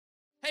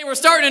Hey, we're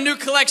starting a new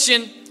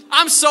collection.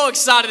 I'm so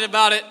excited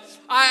about it.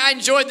 I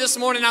enjoyed this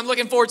morning. I'm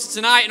looking forward to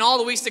tonight and all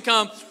the weeks to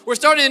come. We're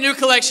starting a new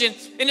collection,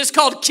 and it's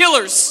called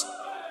Killers.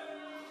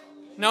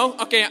 No?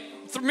 Okay.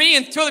 For me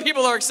and two other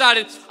people are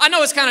excited. I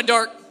know it's kind of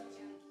dark,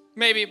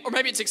 maybe, or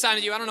maybe it's exciting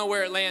to you. I don't know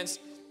where it lands.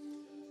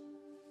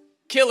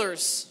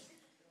 Killers.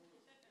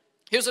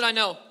 Here's what I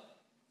know.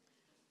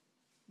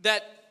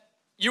 That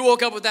you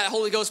woke up with that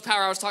Holy Ghost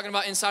power I was talking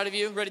about inside of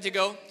you, ready to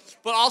go.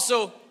 But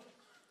also,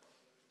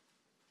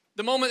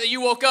 the moment that you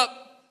woke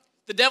up,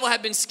 the devil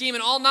had been scheming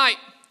all night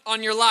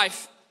on your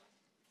life,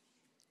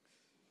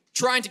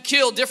 trying to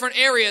kill different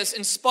areas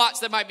and spots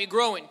that might be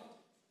growing.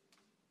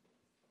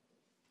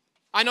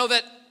 I know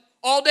that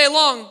all day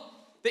long,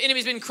 the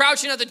enemy's been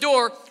crouching at the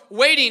door,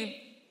 waiting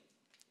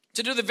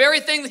to do the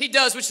very thing that he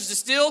does, which is to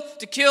steal,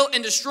 to kill,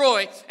 and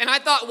destroy. And I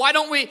thought, why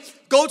don't we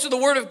go to the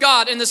Word of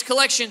God in this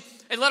collection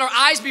and let our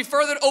eyes be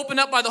further opened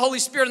up by the Holy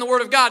Spirit and the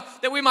Word of God,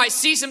 that we might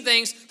see some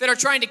things that are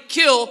trying to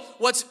kill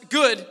what's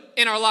good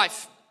in our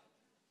life.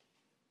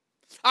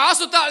 I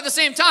also thought at the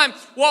same time,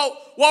 while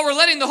we're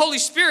letting the Holy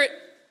Spirit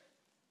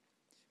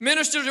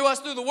minister to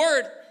us through the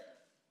Word,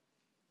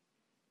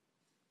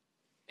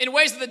 in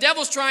ways that the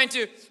devil's trying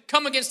to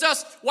come against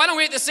us, why don't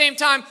we at the same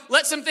time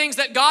let some things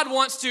that God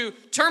wants to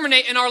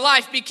terminate in our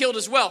life be killed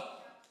as well?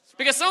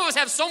 Because some of us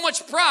have so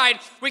much pride,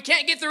 we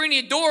can't get through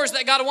any doors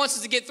that God wants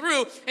us to get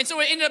through, and so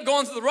we ended up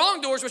going through the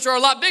wrong doors, which are a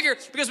lot bigger,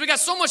 because we got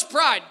so much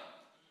pride.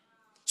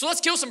 So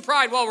let's kill some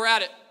pride while we're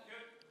at it.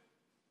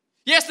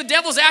 Yes, the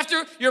devil's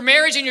after your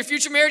marriage and your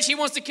future marriage. He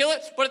wants to kill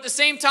it, but at the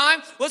same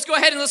time, let's go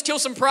ahead and let's kill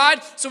some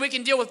pride so we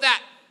can deal with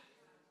that.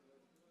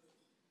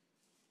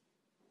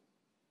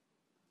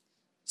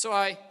 So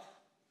I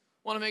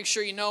want to make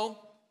sure you know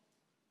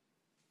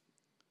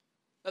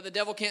that the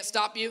devil can't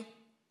stop you,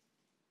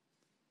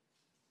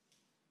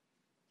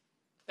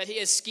 that he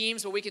has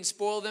schemes, but we can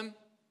spoil them,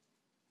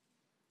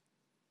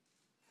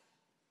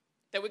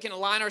 that we can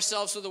align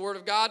ourselves to the Word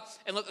of God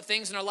and let the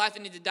things in our life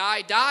that need to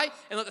die,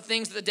 and let the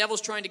things that the devil's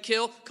trying to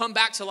kill come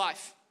back to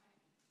life.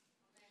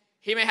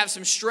 He may have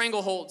some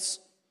strangleholds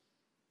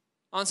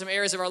on some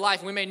areas of our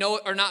life, and we may know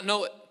it or not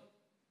know it.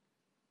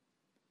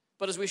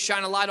 But as we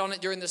shine a light on it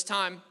during this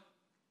time,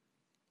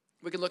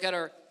 we can look at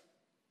our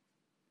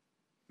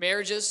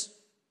marriages,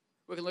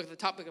 we can look at the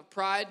topic of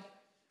pride,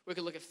 we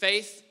can look at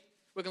faith,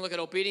 we can look at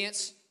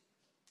obedience,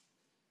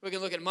 we can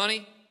look at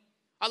money.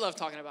 I love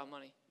talking about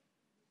money.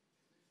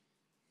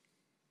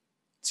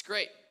 It's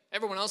great.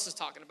 Everyone else is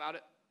talking about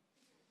it.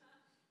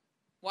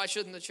 Why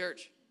shouldn't the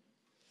church?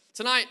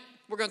 Tonight,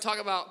 we're going to talk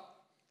about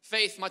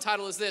faith. My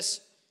title is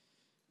this.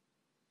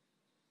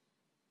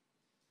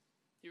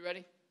 You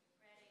ready?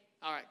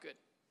 All right, good.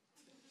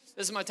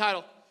 This is my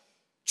title.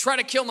 Try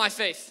to kill my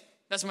faith.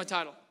 That's my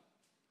title.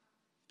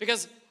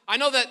 Because I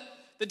know that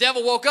the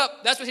devil woke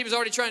up. That's what he was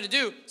already trying to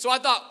do. So I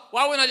thought,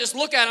 why wouldn't I just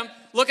look at him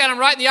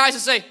right in the eyes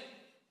and say,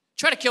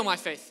 try to kill my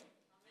faith?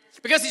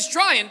 Because he's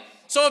trying.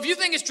 So if you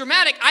think it's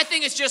dramatic, I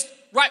think it's just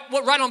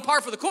right on par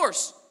for the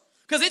course.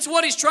 Because it's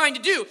what he's trying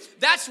to do.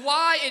 That's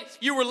why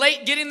you were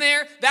late getting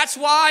there. That's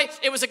why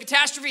it was a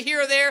catastrophe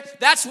here or there.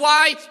 That's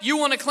why you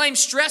want to claim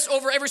stress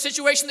over every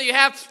situation that you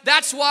have.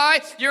 That's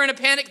why you're in a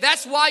panic.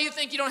 That's why you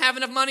think you don't have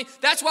enough money.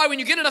 That's why when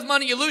you get enough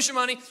money, you lose your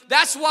money.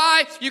 That's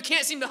why you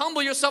can't seem to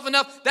humble yourself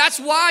enough. That's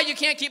why you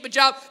can't keep a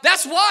job.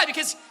 That's why,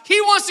 because he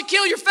wants to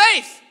kill your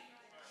faith.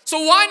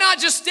 So why not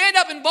just stand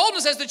up in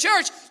boldness as the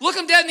church, look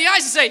him dead in the eyes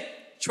and say,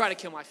 try to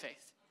kill my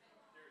faith.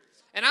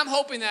 And I'm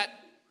hoping that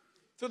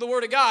through the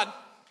Word of God.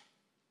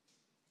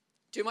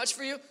 Too much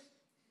for you?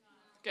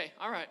 Okay,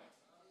 all right.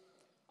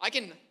 I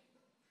can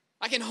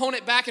hone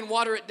it back and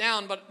water it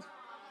down, but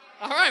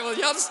all right, well,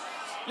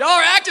 y'all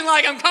are acting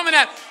like I'm coming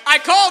at. I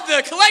called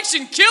the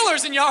collection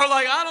Killers, and y'all are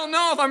like, I don't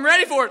know if I'm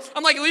ready for it.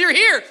 I'm like, well, you're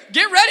here.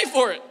 Get ready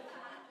for it.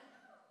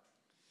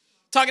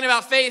 Talking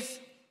about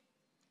faith,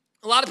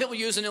 a lot of people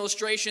use an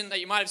illustration that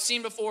you might have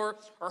seen before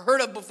or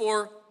heard of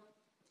before.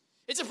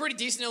 It's a pretty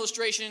decent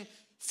illustration.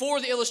 For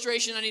the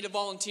illustration, I need a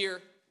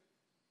volunteer.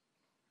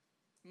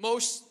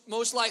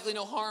 Most likely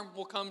no harm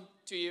will come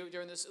to you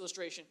during this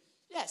illustration.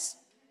 Yes.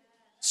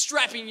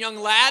 Strapping young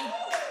lad.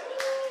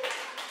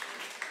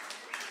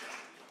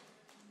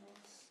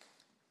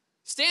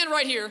 Stand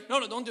right here.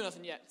 No, don't do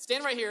nothing yet.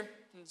 Stand right here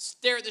and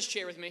stare at this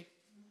chair with me.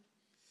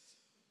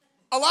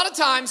 A lot of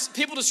times,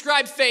 people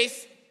describe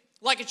faith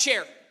like a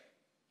chair.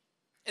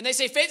 And they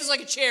say faith is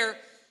like a chair.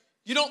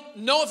 You don't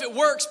know if it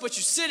works, but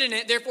you sit in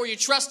it, therefore you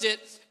trust it.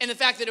 And the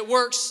fact that it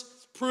works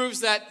proves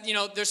that,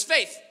 there's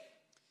faith.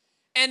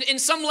 And in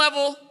some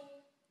level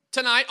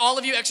tonight, all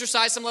of you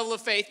exercise some level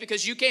of faith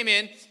because you came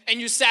in and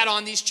you sat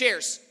on these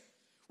chairs.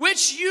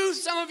 Which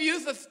some of you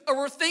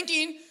were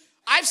thinking,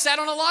 I've sat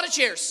on a lot of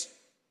chairs.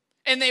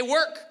 And they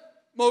work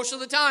most of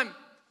the time.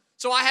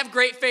 So I have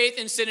great faith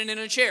in sitting in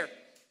a chair.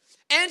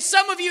 And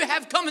some of you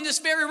have come in this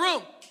very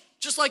room,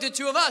 just like the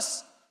two of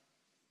us.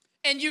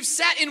 And you've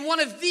sat in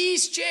one of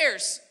these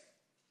chairs.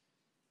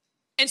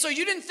 And so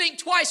you didn't think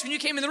twice when you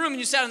came in the room and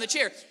you sat on the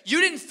chair. You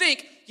didn't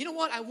think, you know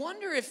what, I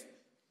wonder if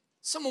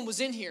someone was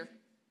in here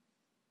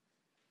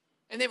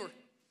and they were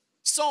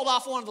sawed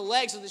off one of the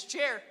legs of this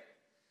chair,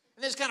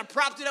 and then just kind of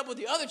propped it up with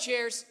the other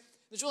chairs.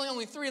 There's really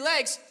only 3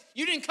 legs.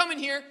 You didn't come in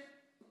here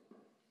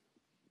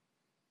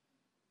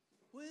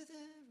with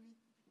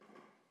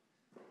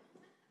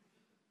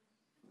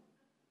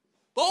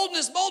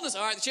boldness, boldness.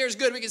 All right, the chair is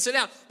good. We can sit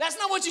down. That's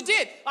not what you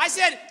did. I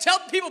said, tell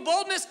people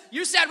boldness.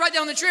 You sat right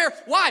down in the chair.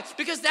 Why?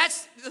 Because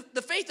that's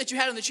the faith that you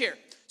had in the chair.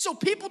 So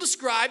people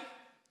describe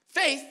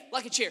faith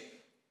like a chair.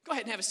 Go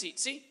ahead and have a seat.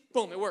 See?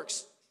 Boom, it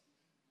works.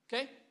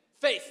 Okay?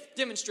 Faith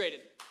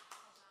demonstrated.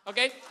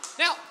 Okay?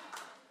 Now,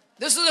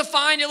 this is a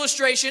fine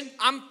illustration.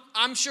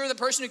 I'm sure the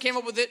person who came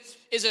up with it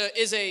is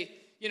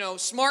a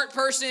smart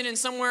person, and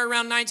somewhere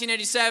around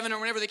 1987 or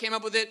whenever they came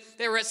up with it,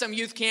 they were at some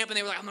youth camp and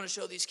they were like, I'm going to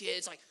show these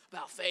kids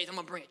about faith. I'm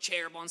going to bring a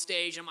chair up on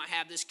stage and I'm going to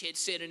have this kid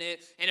sit in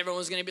it, and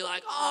everyone's going to be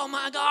like, oh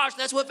my gosh,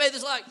 that's what faith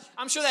is like.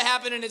 I'm sure that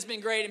happened and it's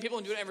been great, and people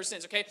have been doing it ever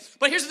since, okay?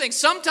 But here's the thing.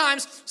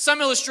 Sometimes some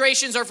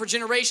illustrations are for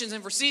generations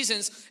and for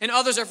seasons, and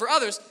others are for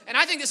others, and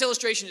I think this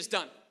illustration is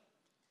done.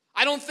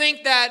 I don't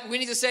think that we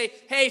need to say,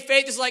 hey,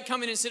 faith is like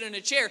coming and sitting in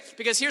a chair,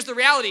 because here's the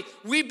reality.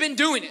 We've been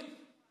doing it.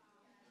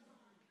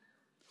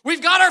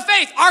 We've got our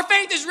faith. Our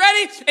faith is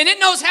ready, and it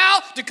knows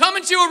how to come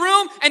into a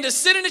room and to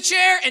sit in a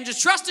chair and to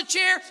trust a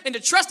chair and to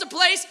trust a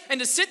place and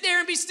to sit there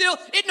and be still.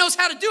 It knows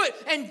how to do it.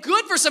 And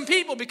good for some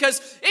people,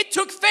 because it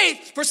took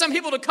faith for some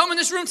people to come in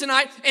this room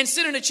tonight and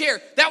sit in a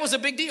chair. That was a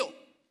big deal.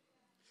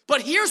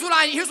 But here's what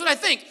I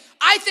think.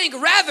 I think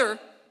rather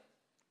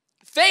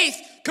faith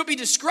could be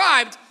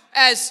described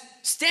as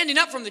standing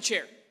up from the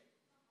chair.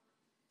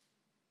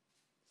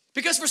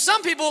 Because for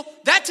some people,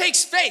 that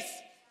takes faith.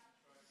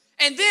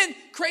 And then,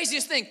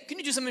 craziest thing, can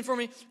you do something for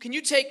me? Can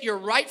you take your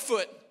right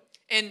foot,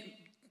 and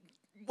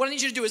what I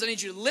need you to do is I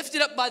need you to lift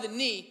it up by the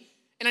knee,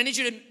 and I need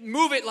you to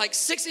move it like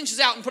 6 inches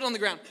out and put it on the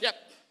ground. Yep.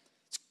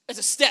 It's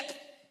a step.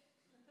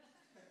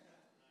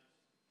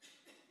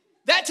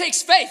 That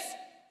takes faith.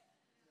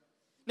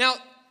 Now,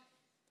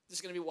 this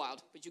is going to be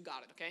wild, but you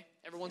got it, okay?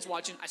 Everyone's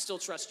watching. I still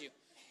trust you.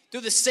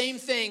 Do the same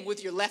thing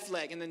with your left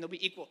leg, and then they'll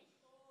be equal.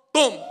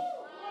 Boom.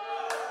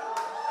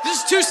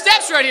 This is 2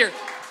 steps right here.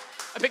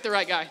 I picked the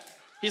right guy.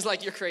 He's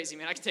like, you're crazy,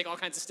 man. I can take all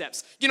kinds of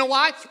steps. You know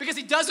why? Because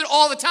he does it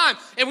all the time.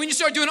 And when you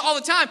start doing it all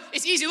the time,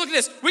 it's easy. Look at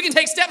this. We can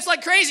take steps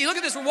like crazy. Look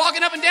at this. We're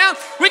walking up and down.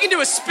 We can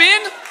do a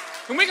spin,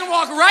 and we can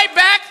walk right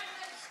back.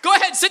 Go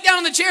ahead, sit down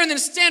in the chair, and then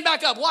stand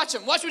back up. Watch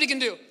him. Watch what he can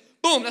do.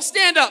 Boom. Now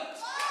stand up.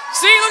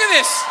 See? Look at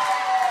this.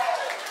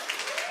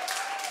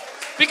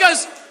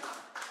 Because,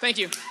 thank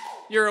you.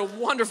 You're a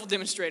wonderful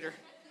demonstrator.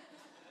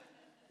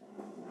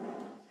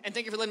 And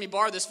thank you for letting me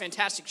borrow this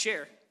fantastic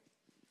chair.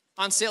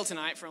 On sale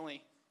tonight for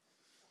only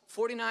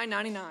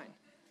 $49.99.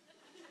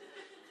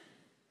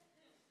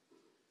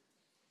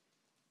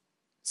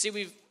 See,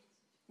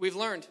 we've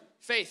learned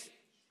faith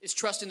is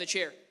trust in the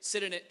chair.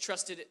 Sit in it,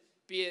 trust it,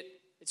 be it,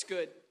 it's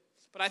good.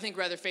 But I think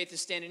rather faith is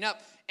standing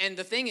up. And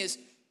the thing is,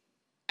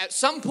 at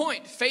some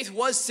point, faith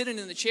was sitting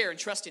in the chair and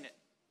trusting it.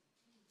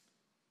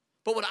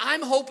 But what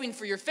I'm hoping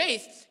for your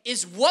faith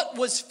is what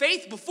was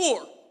faith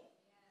before.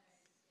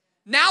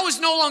 Now is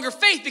no longer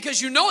faith,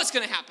 because you know it's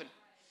going to happen.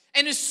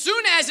 And as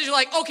soon as you're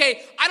like,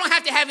 okay, I don't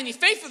have to have any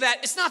faith for that,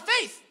 it's not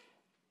faith.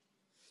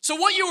 So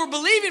what you were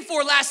believing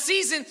for last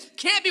season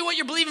can't be what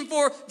you're believing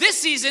for this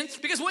season,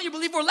 because what you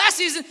believed for last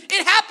season,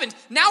 it happened.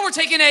 Now we're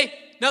taking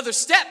another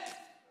step.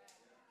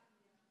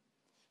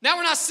 Now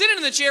we're not sitting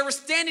in the chair, we're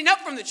standing up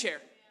from the chair.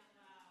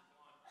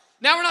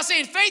 Now we're not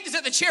saying faith is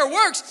that the chair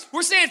works.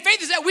 We're saying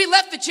faith is that we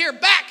left the chair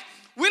back.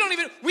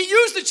 We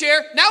use the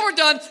chair. Now we're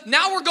done.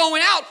 Now we're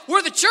going out.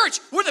 We're the church.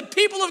 We're the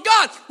people of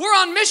God. We're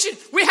on mission.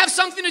 We have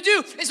something to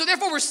do. And so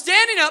therefore we're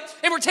standing up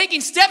and we're taking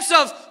steps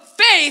of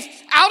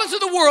faith out into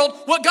the world,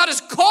 what God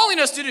is calling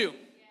us to do.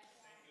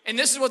 And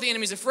this is what the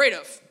enemy's afraid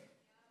of.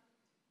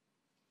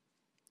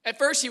 At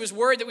first he was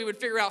worried that we would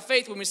figure out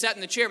faith when we sat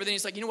in the chair, but then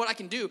he's like, you know what I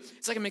can do?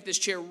 It's I can make this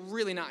chair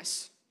really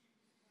nice.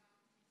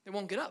 They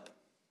won't get up.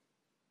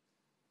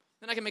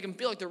 Then I can make them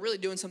feel like they're really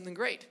doing something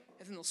great,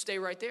 and then they'll stay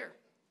right there.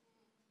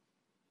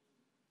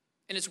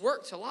 And it's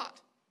worked a lot.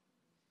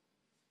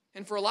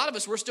 And for a lot of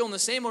us, we're still in the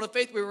same mode of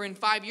faith we were in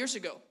 5 years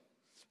ago.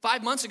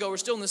 5 months ago, we're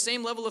still in the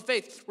same level of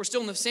faith. We're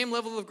still in the same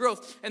level of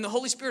growth. And the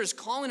Holy Spirit is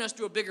calling us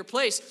to a bigger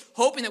place,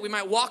 hoping that we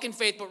might walk in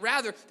faith, but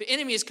rather the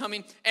enemy is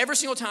coming every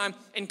single time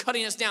and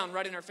cutting us down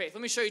right in our faith.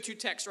 Let me show you 2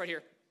 texts right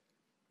here.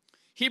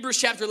 Hebrews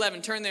chapter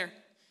 11, turn there.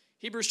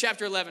 Hebrews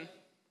chapter 11.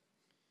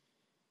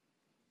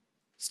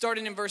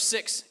 Starting in verse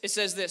 6, it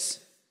says this.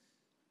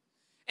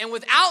 And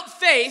without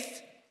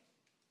faith,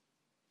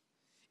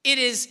 it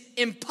is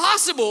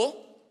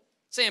impossible.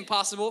 Say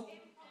impossible.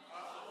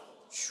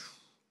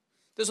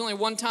 There's only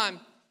one time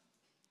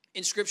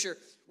in Scripture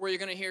where you're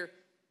going to hear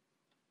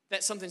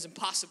that something's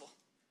impossible.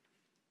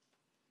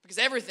 Because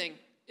everything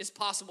is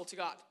possible to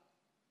God.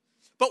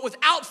 But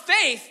without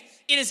faith,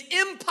 it is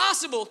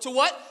impossible to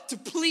what? To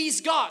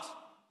please God.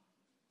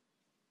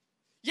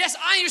 Yes,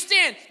 I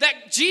understand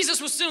that Jesus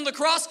was still on the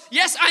cross.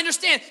 Yes, I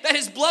understand that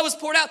his blood was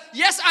poured out.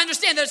 Yes, I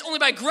understand that it's only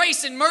by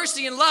grace and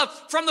mercy and love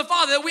from the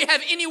Father that we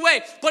have any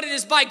way. But it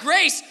is by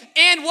grace.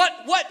 And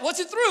what's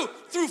it through?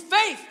 Through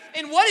faith.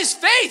 And what is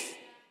faith?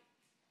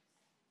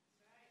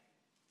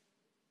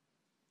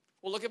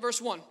 Well, look at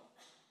verse 1. It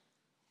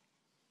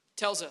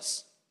tells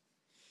us.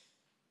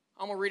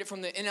 I'm going to read it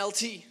from the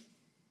NLT.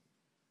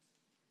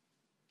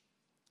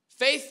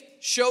 Faith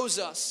shows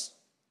us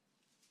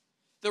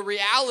the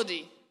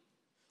reality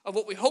of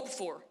what we hope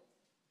for.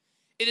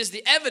 It is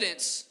the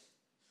evidence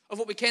of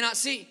what we cannot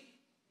see.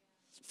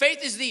 Faith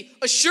is the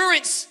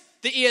assurance,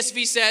 the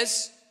ESV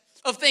says,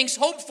 of things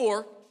hoped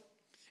for.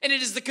 And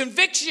it is the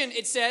conviction,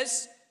 it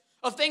says,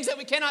 of things that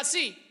we cannot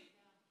see.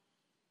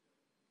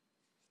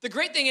 The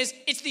great thing is,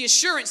 it's the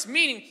assurance,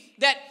 meaning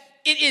that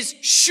it is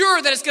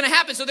sure that it's going to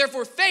happen. So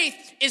therefore, faith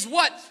is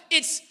what?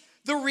 It's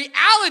the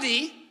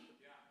reality.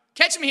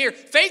 Catch me here.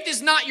 Faith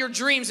is not your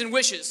dreams and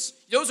wishes.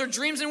 Those are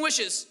dreams and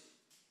wishes.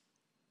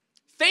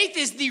 Faith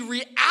is the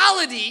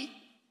reality,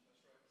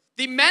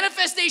 the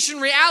manifestation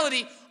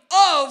reality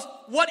of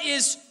what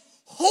is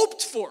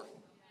hoped for.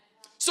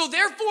 So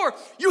therefore,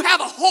 you have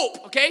a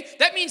hope, okay?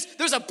 That means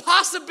there's a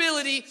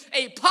possibility.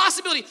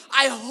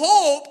 I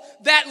hope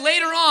that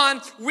later on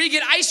we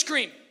get ice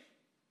cream.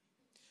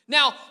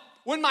 Now,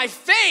 when my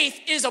faith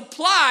is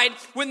applied,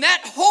 when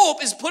that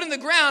hope is put in the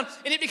ground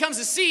and it becomes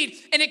a seed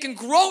and it can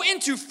grow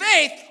into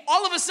faith,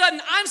 all of a sudden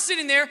I'm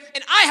sitting there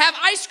and I have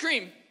ice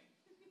cream.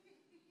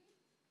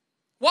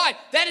 Why?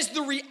 That is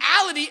the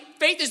reality.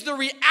 Faith is the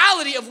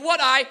reality of what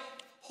I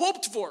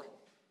hoped for.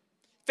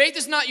 Faith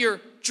is not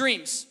your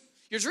dreams.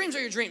 Your dreams are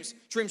your dreams.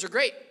 Dreams are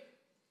great.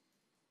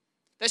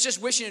 That's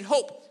just wishing and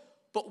hope.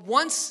 But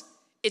once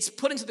it's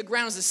put into the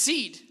ground as a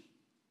seed,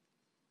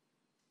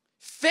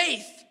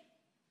 faith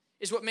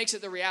is what makes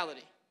it the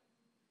reality.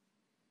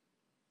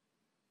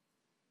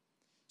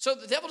 So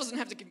the devil doesn't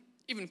have to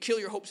even kill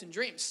your hopes and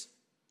dreams.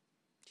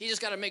 He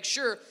just got to make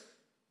sure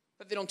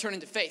that they don't turn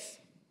into faith.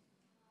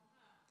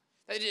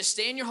 That they just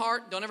stay in your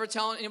heart. Don't ever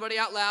tell anybody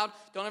out loud.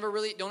 Don't ever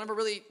really,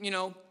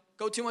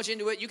 go too much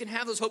into it. You can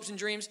have those hopes and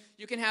dreams.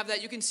 You can have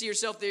that. You can see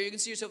yourself there. You can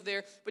see yourself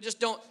there. But just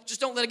don't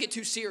let it get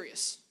too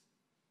serious.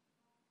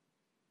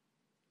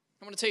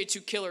 I'm going to tell you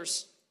two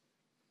killers.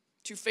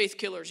 Two faith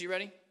killers. You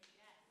ready?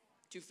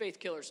 Two faith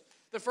killers.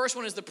 The first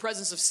one is the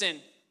presence of sin.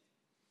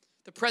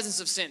 The presence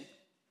of sin.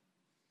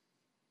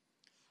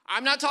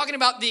 I'm not talking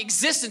about the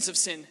existence of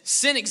sin.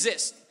 Sin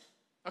exists.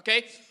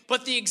 Okay?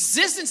 But the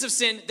existence of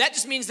sin, that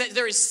just means that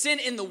there is sin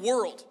in the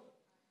world.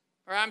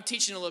 All right, I'm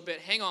teaching a little bit.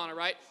 Hang on, all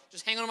right?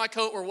 Just hang on to my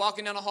coat. We're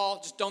walking down the hall.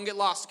 Just don't get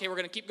lost, okay? We're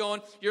going to keep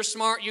going. You're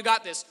smart. You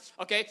got this,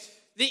 okay?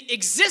 The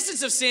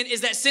existence of sin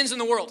is that sin's in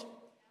the world.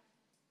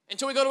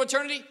 Until we go to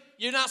eternity,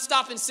 you're not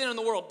stopping sin in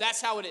the world.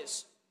 That's how it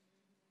is.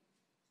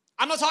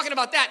 I'm not talking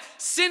about that.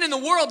 Sin in the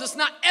world does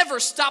not ever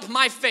stop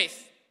my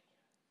faith,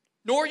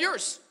 nor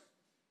yours.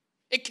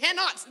 It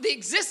cannot. The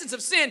existence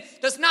of sin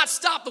does not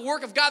stop the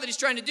work of God that he's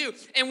trying to do.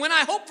 And when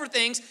I hope for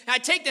things, and I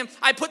take them,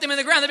 I put them in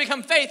the ground, they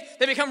become faith,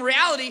 they become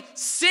reality.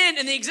 Sin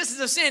and the existence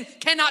of sin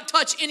cannot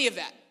touch any of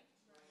that.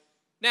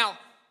 Now,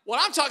 what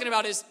I'm talking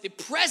about is the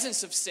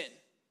presence of sin.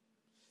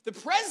 The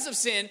presence of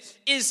sin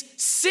is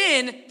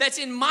sin that's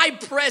in my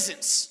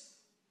presence.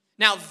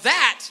 Now,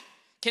 that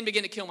can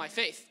begin to kill my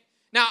faith.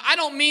 Now, I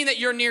don't mean that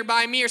you're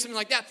nearby me or something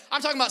like that.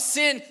 I'm talking about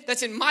sin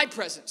that's in my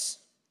presence.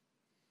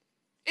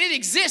 It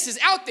exists, it's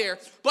out there,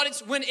 but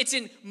it's when it's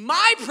in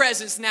my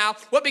presence now,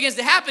 what begins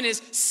to happen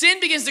is sin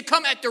begins to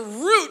come at the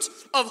root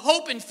of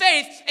hope and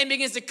faith and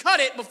begins to cut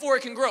it before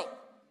it can grow.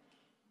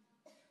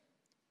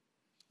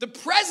 The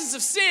presence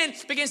of sin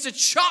begins to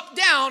chop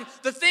down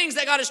the things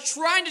that God is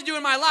trying to do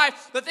in my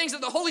life, the things that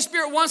the Holy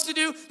Spirit wants to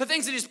do, the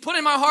things that he's put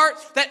in my heart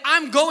that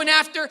I'm going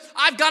after.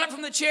 I've got it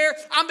from the chair.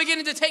 I'm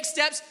beginning to take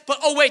steps, but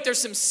oh wait,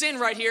 there's some sin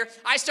right here.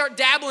 I start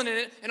dabbling in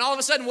it, and all of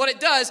a sudden what it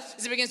does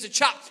is it begins to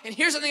chop. And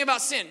here's the thing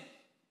about sin.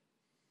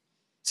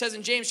 It says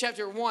in James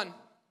chapter 1,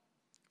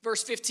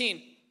 verse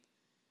 15,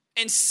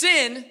 and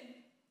sin,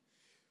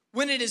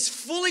 when it is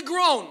fully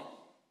grown,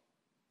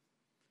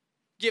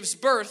 gives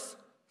birth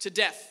to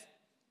death.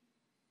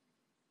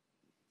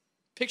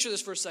 Picture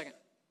this for a second.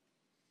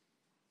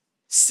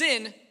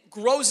 Sin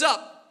grows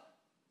up,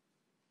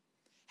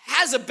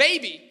 has a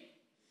baby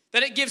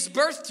that it gives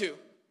birth to.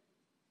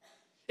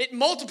 It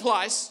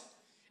multiplies,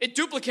 it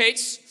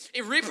duplicates,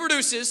 it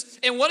reproduces,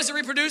 and what does it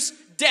reproduce?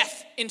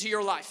 Death into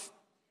your life.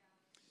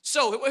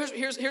 So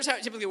here's how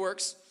it typically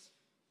works.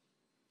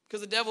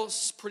 Because the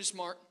devil's pretty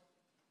smart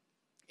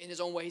in his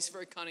own way. He's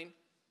very cunning.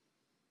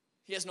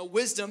 He has no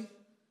wisdom,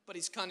 but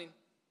he's cunning.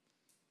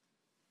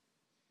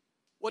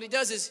 What he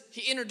does is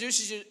he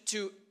introduces you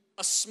to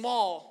a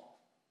small,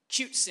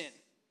 cute sin.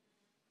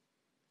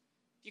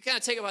 You kind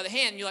of take it by the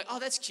hand and you're like, oh,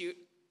 that's cute.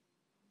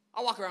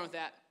 I'll walk around with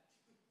that.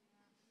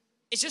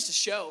 It's just a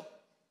show.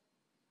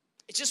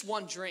 It's just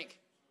one drink.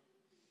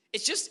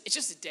 It's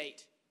just a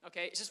date,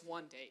 okay? It's just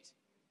one date.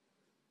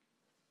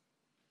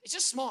 It's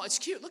just small. It's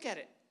cute. Look at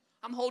it.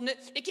 I'm holding it.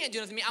 It can't do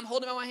nothing to me. I'm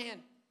holding it by my hand.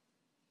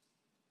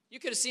 You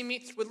could have seen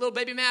me with little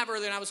baby Mav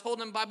earlier, and I was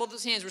holding him by both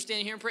his hands. We're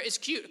standing here in prayer. It's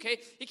cute, okay?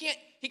 He can't.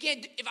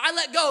 If I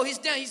let go, he's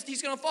down.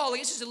 He's going to fall.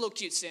 Like, it's just a little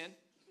cute sin.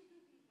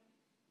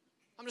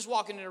 I'm just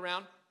walking it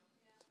around.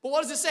 But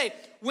what does it say?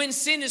 When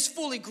sin is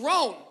fully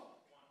grown.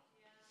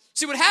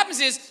 See, what happens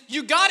is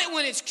you got it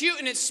when it's cute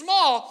and it's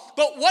small,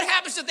 but what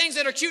happens to things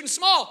that are cute and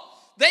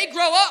small? They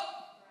grow up.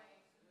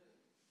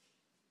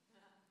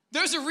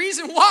 There's a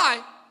reason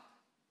why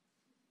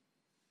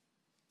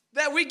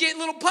that we get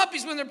little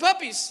puppies when they're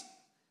puppies,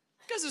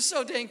 because they're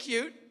so dang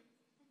cute.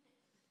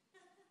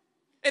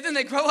 And then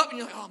they grow up and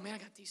you're like, oh man, I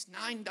got these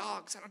 9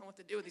 dogs. I don't know what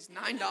to do with these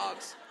 9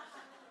 dogs.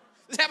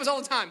 This happens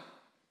all the time.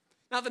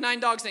 Not the 9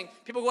 dogs thing.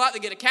 People go out, they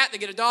get a cat, they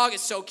get a dog.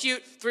 It's so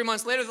cute. 3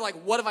 months later, they're like,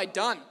 what have I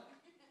done?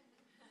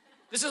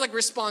 This is like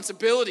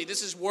responsibility.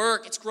 This is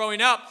work. It's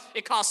growing up.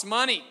 It costs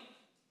money.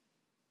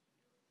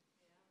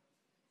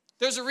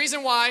 There's a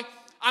reason why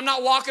I'm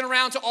not walking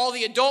around to all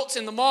the adults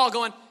in the mall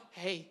going,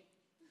 hey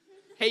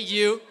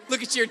you,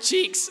 look at your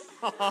cheeks.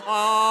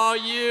 Oh,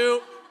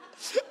 you.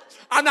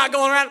 I'm not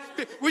going around.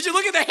 Would you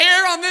look at the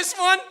hair on this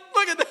one?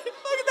 Look at that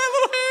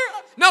little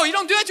hair. No, you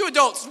don't do that to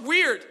adults. It's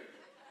weird.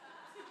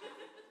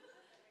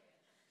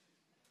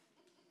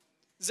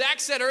 Zach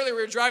said earlier, we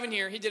were driving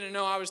here. He didn't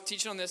know I was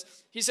teaching on this.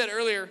 He said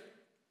earlier,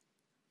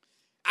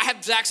 I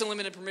have Zach's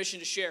unlimited permission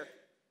to share.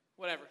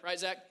 Whatever, right,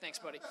 Zach? Thanks,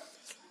 buddy.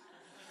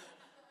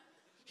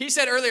 He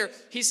said earlier,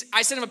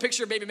 I sent him a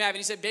picture of baby Mav, and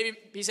he said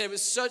it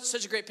was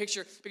such a great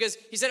picture because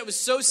he said it was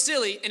so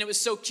silly and it was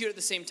so cute at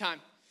the same time.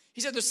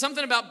 He said there's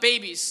something about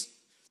babies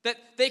that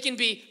they can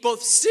be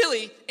both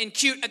silly and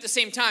cute at the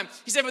same time.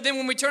 He said, but then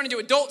when we turn into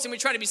adults and we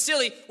try to be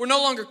silly, we're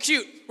no longer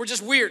cute. We're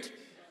just weird.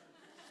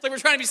 It's like we're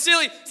trying to be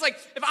silly. It's like,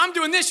 if I'm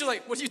doing this, you're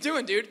like, what are you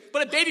doing, dude?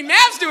 But if baby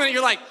Mav's doing it,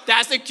 you're like,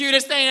 that's the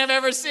cutest thing I've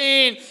ever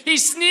seen. He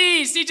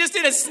sneezed. He just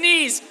did a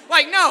sneeze.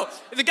 Like, no.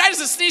 If the guy does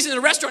a sneeze in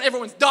a restaurant,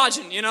 everyone's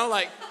dodging,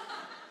 like.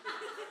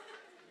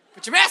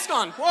 Put your mask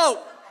on. Whoa.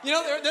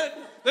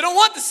 They don't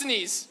want the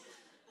sneeze.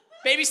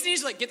 Baby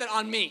sneeze, like, get that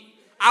on me.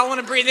 I want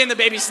to breathe in the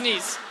baby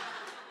sneeze.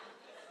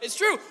 It's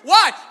true.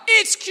 Why?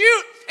 It's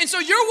cute. And so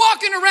you're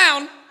walking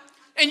around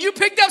and you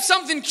picked up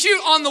something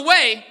cute on the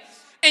way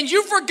and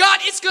you forgot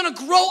it's going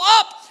to grow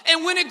up.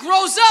 And when it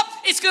grows up,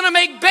 it's going to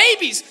make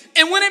babies.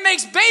 And when it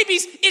makes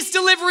babies, it's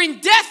delivering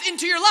death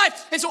into your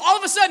life. And so all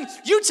of a sudden,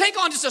 you take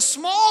on just a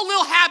small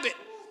little habit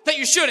that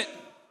you shouldn't.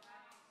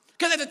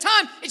 Because at the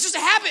time, it's just a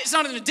habit. It's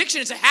not an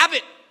addiction. It's a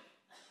habit.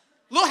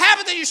 A little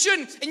habit that you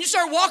shouldn't. And you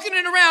start walking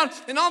it around,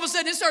 and all of a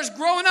sudden, it starts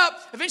growing up.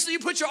 Eventually, you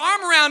put your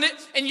arm around it,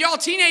 and y'all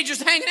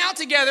teenagers hanging out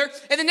together.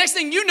 And the next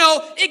thing you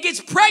know, it gets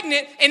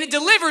pregnant, and it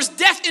delivers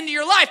death into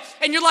your life.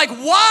 And you're like,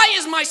 why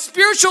is my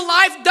spiritual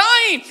life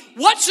dying?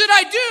 What should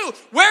I do?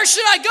 Where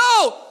should I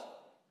go?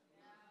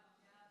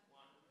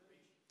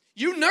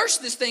 You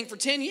nursed this thing for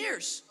 10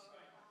 years.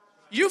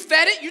 You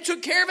fed it, you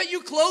took care of it,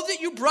 you clothed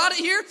it, you brought it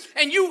here,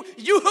 and you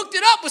hooked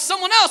it up with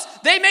someone else.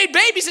 They made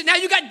babies, and now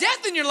you got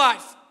death in your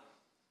life.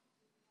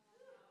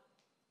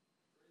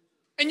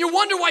 And you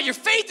wonder why your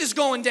faith is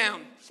going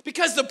down.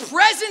 Because the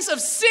presence of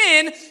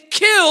sin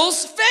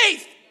kills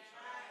faith.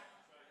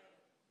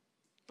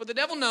 But the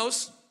devil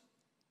knows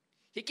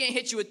he can't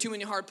hit you with too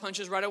many hard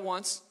punches right at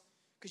once,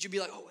 because you'd be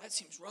like, oh, that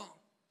seems wrong.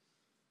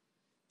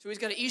 So he's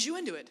got to ease you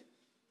into it.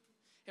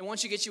 And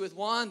once you get you with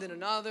one, then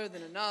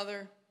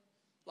another,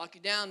 lock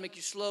you down, make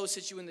you slow,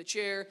 sit you in the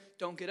chair,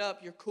 don't get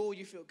up, you're cool,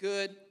 you feel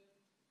good.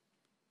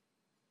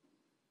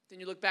 Then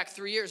you look back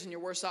 3 years and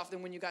you're worse off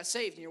than when you got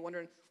saved. And you're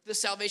wondering, this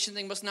salvation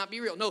thing must not be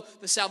real. No,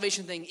 the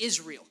salvation thing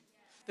is real.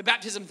 The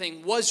baptism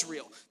thing was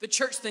real. The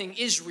church thing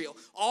is real.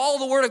 All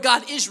the word of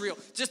God is real.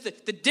 Just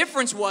the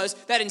difference was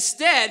that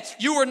instead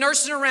you were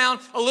nursing around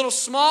a little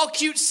small,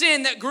 cute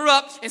sin that grew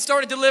up and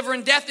started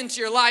delivering death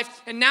into your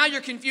life. And now you're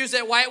confused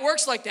at why it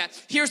works like that.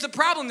 Here's the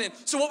problem then.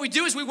 So what we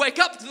do is we wake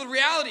up to the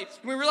reality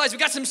and we realize we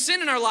got some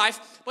sin in our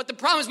life. But the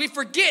problem is we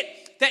forget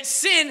that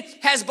sin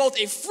has both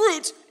a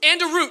fruit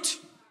and a root.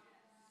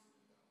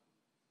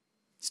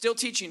 Still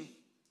teaching.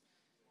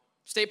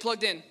 Stay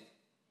plugged in. It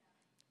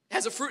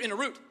has a fruit and a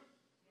root.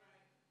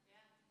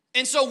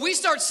 And so we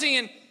start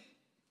seeing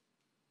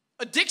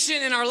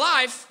addiction in our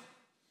life.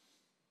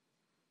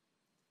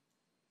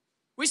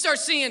 We start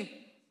seeing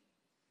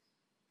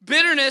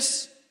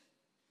bitterness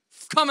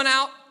coming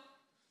out.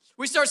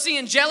 We start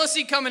seeing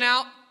jealousy coming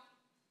out.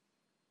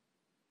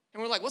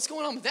 And we're like, what's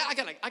going on with that?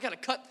 I gotta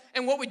cut.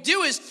 And what we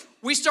do is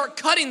we start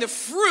cutting the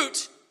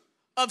fruit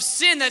of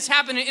sin that's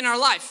happening in our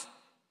life.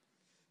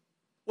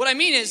 What I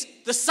mean is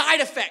the side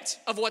effect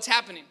of what's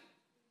happening.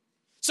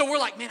 So we're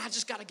like, man, I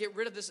just got to get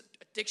rid of this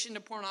addiction to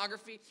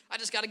pornography. I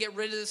just got to get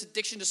rid of this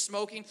addiction to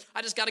smoking.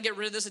 I just got to get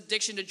rid of this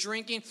addiction to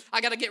drinking.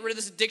 I got to get rid of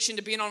this addiction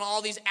to being on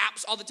all these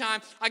apps all the time.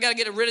 I got to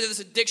get rid of this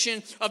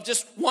addiction of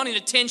just wanting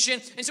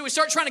attention. And so we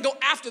start trying to go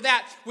after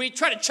that. We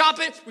try to chop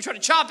it. We try to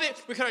chop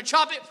it. We try to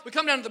chop it. We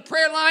come down to the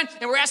prayer line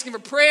and we're asking for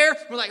prayer.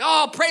 We're like,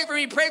 oh, pray for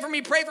me, pray for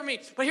me, pray for me.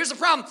 But here's the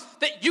problem,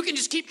 that you can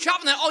just keep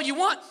chopping that all you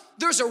want.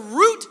 There's a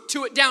root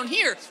to it down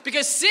here,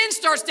 because sin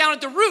starts down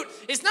at the root.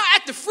 It's not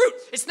at the fruit.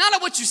 It's not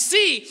at what you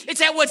see.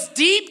 It's at what's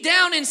deep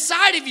down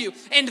inside of you.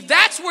 And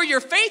that's where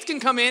your faith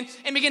can come in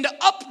and begin to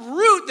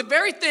uproot the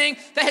very thing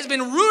that has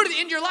been rooted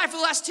in your life for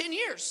the last 10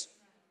 years.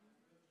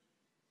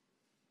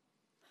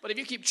 But if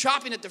you keep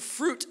chopping at the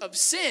fruit of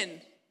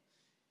sin,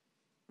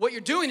 what you're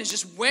doing is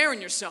just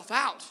wearing yourself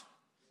out.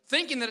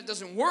 thinking that it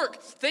doesn't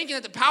work, thinking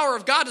that the power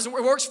of God doesn't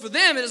work. It works for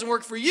them, it doesn't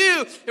work for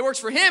you, it works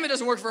for him, it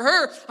doesn't work for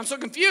her. I'm so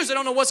confused, I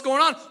don't know what's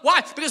going on.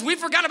 Why? Because we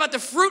forgot about the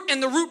fruit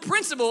and the root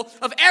principle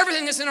of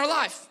everything that's in our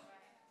life.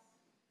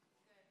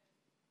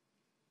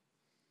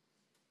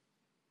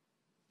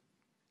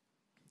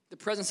 The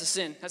presence of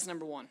sin, that's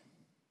number one.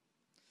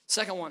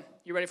 Second one,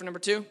 you ready for number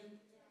two?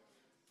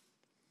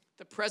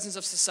 The presence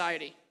of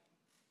society.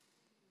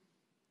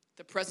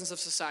 The presence of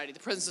society. The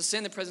presence of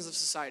sin, the presence of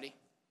society.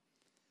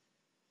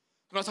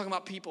 I'm not talking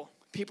about people.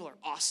 People are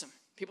awesome.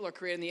 People are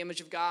created in the image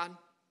of God.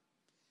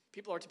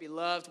 People are to be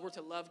loved. We're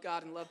to love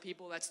God and love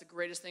people. That's the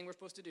greatest thing we're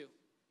supposed to do.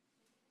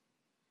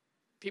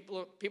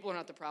 People are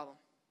not the problem.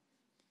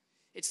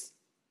 It's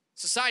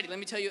society. Let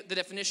me tell you the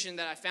definition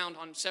that I found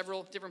on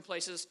several different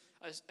places,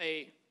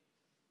 a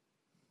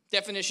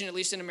definition, at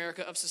least in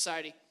America, of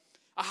society.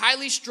 A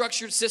highly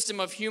structured system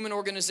of human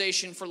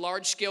organization for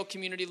large-scale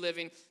community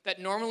living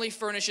that normally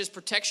furnishes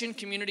protection,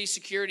 community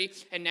security,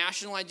 and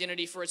national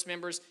identity for its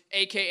members,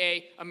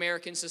 a.k.a.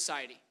 American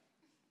society.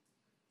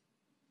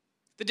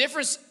 The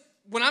difference,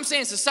 when I'm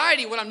saying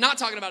society, what I'm not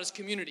talking about is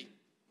community.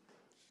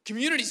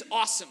 Community's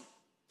awesome.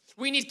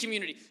 We need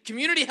community.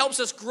 Community helps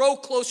us grow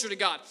closer to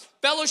God.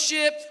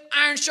 Fellowship,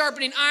 iron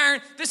sharpening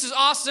iron, this is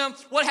awesome.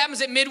 What happens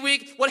at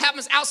midweek? What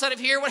happens outside of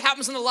here? What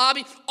happens in the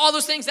lobby? All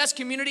those things, that's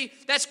community.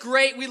 That's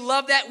great. We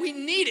love that. We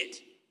need it.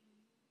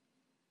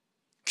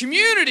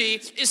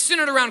 Community is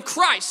centered around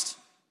Christ.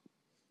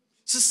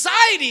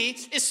 Society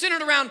is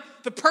centered around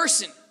the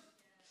person.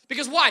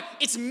 Because why?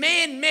 It's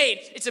man-made.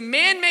 It's a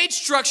man-made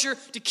structure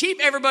to keep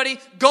everybody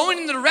going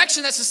in the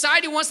direction that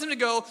society wants them to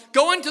go,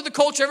 going to the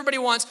culture everybody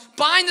wants,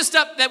 buying the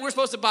stuff that we're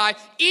supposed to buy,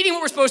 eating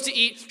what we're supposed to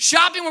eat,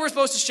 shopping what we're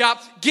supposed to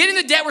shop, getting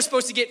the debt we're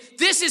supposed to get.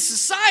 This is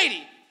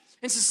society.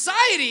 And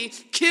society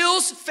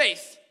kills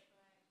faith.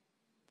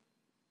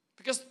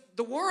 Because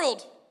the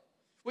world,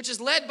 which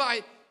is led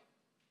by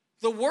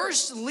the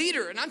worst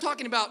leader, and I'm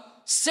talking about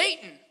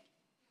Satan,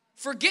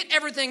 forget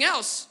everything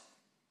else.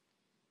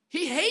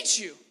 He hates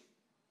you.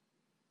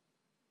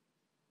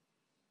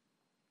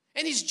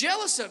 And he's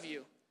jealous of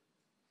you.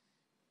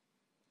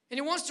 And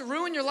he wants to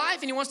ruin your life,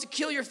 and he wants to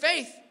kill your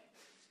faith.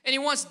 And he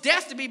wants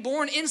death to be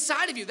born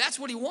inside of you. That's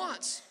what he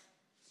wants.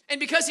 And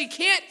because he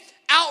can't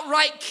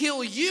outright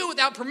kill you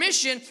without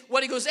permission,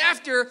 what he goes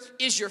after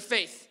is your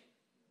faith.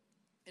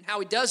 And how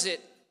he does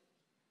it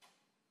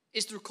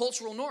is through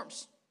cultural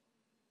norms.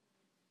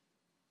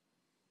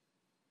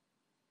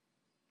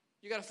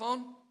 You got a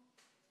phone?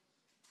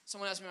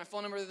 Someone asked me my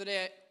phone number the other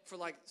day for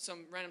like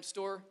some random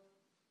store.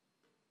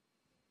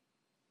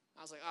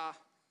 I was like,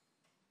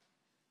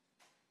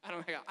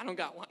 I don't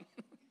got one.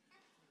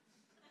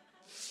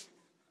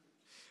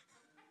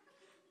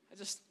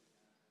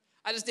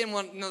 I just didn't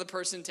want another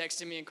person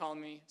texting me and calling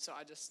me, so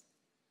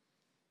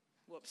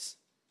whoops.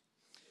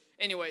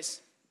 Anyways,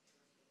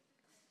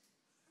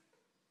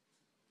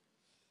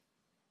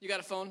 you got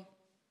a phone?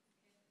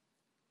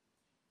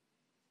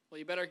 Well,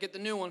 you better get the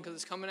new one because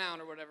it's coming out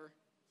or whatever.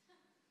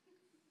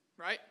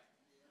 Right?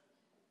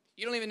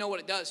 You don't even know what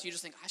it does. You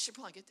just think, I should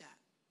probably get that.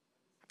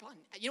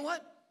 You know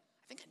what?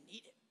 I think I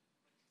need it.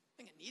 I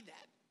think I need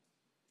that.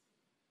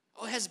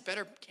 Oh, it has a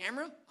better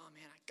camera? Oh,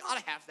 man, I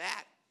gotta have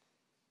that.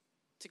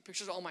 Take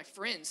pictures of all my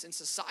friends in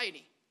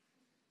society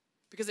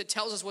because it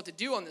tells us what to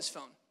do on this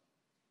phone.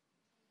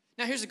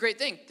 Now, here's the great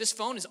thing. This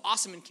phone is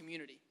awesome in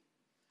community.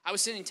 I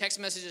was sending text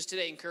messages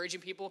today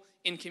encouraging people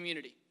in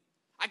community.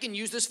 I can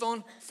use this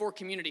phone for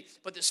community,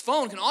 but this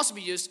phone can also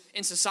be used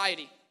in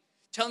society.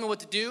 Telling me what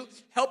to do,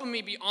 helping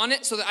me be on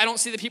it so that I don't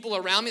see the people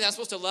around me that I'm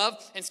supposed to love.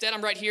 Instead,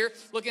 I'm right here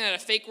looking at a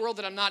fake world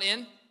that I'm not in.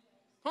 Come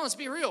on, let's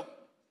be real.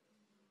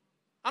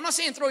 I'm not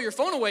saying throw your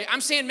phone away.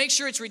 I'm saying make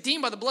sure it's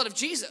redeemed by the blood of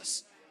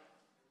Jesus.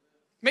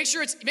 Make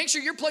sure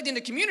you're plugged into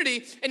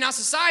community and not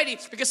society,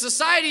 because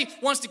society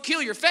wants to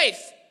kill your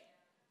faith.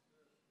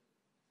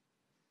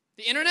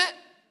 The internet,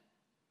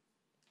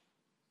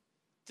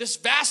 this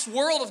vast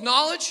world of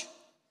knowledge,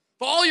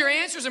 but all your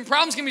answers and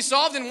problems can be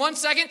solved in 1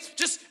 second.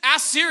 Just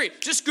ask Siri.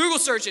 Just Google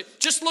search it.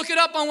 Just look it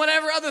up on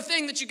whatever other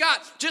thing that you got.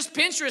 Just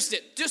Pinterest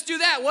it. Just do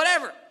that,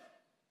 whatever.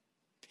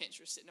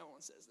 Pinterest it. No one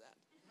says that.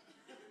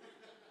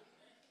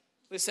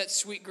 At that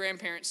sweet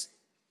grandparents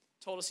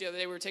told us the other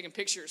day we were taking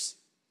pictures,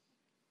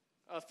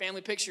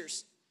 family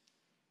pictures.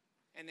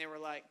 And they were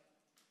like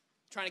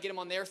trying to get them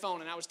on their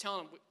phone. And I was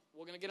telling them,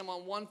 we're going to get them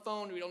on one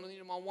phone. We don't need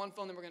them on one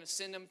phone. Then we're going to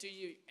send them to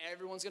you.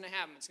 Everyone's going to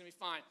have them. It's going to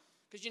be fine.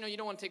 Because, you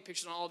don't want to take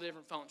pictures on all the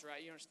different phones,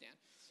 right? You understand.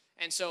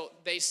 And so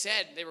they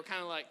said, they were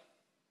kind of like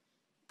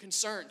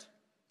concerned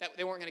that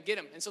they weren't going to get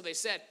them. And so they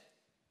said,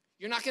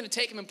 you're not going to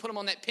take them and put them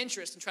on that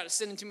Pinterest and try to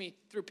send them to me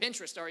through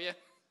Pinterest, are you?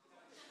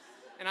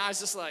 And I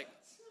was just like,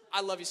 I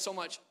love you so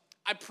much.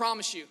 I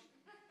promise you,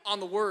 on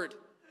the word,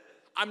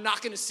 I'm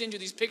not going to send you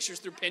these pictures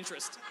through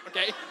Pinterest,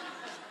 okay?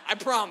 I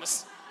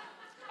promise.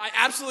 I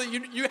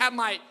absolutely, you have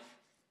my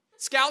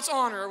Scout's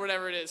honor or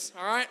whatever it is,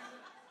 all right?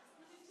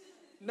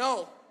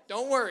 No,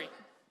 don't worry.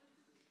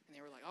 And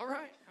they were like, all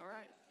right.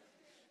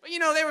 But,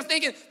 they were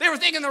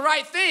thinking the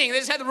right thing. They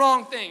just had the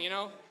wrong thing,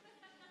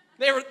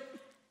 They were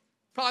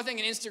probably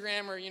thinking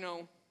Instagram or,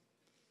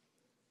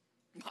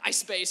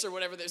 MySpace or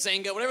whatever,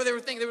 Zanga, whatever they were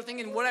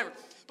thinking, whatever.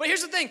 But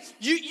here's the thing,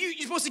 you're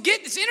supposed to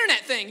get this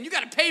internet thing, and you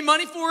got to pay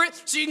money for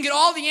it so you can get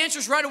all the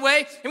answers right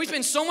away, and we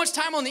spend so much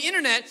time on the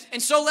internet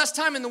and so less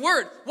time in the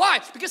Word. Why?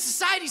 Because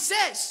society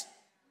says.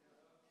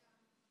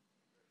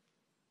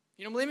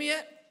 You don't believe me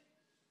yet?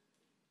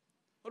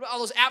 What about all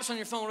those apps on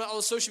your phone? What about all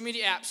those social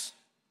media apps?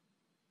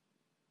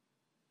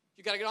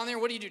 You got to get on there,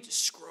 and what do?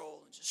 Just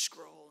scroll and just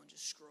scroll and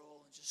just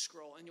scroll and just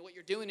scroll. And what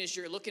you're doing is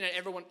you're looking at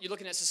everyone, you're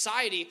looking at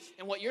society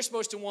and what you're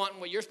supposed to want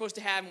and what you're supposed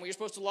to have and what you're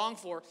supposed to long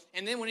for.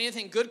 And then when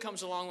anything good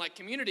comes along, like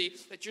community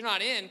that you're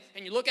not in,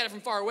 and you look at it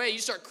from far away, you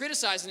start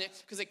criticizing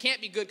it because it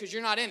can't be good because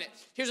you're not in it.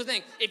 Here's the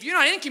thing. If you're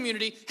not in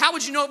community, how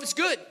would you know if it's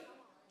good?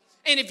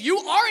 And if you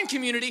are in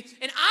community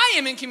and I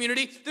am in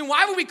community, then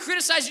why would we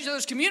criticize each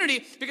other's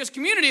community? Because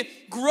community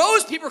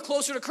grows people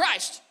closer to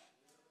Christ.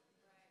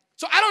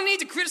 So I don't need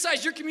to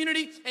criticize your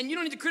community, and you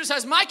don't need to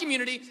criticize my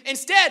community.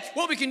 Instead,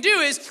 what we can do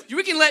is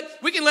we can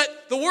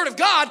let the Word of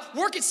God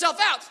work itself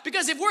out.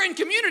 Because if we're in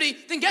community,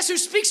 then guess who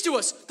speaks to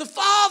us? The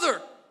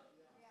Father.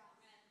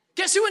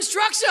 Guess who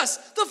instructs us?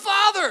 The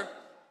Father.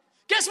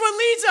 Guess what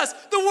leads us?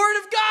 The Word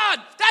of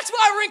God. That's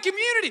why we're in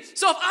community.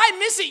 So if I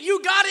miss it,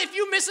 you got it. If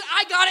you miss it,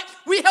 I got it.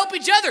 We help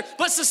each other.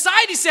 But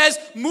society says,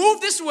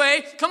 move this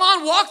way. Come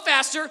on, walk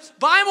faster.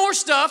 Buy more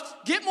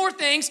stuff. Get more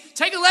things.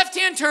 Take a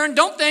left-hand turn.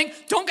 Don't think.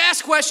 Don't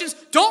ask questions.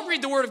 Don't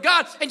read the Word of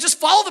God. And just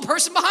follow the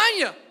person behind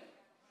you.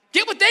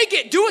 Get what they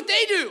get. Do what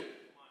they do.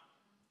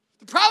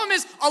 The problem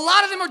is a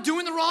lot of them are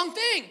doing the wrong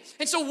thing.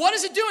 And so what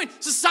is it doing?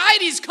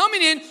 Society is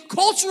coming in,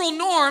 cultural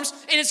norms,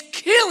 and it's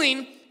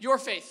killing your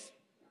faith.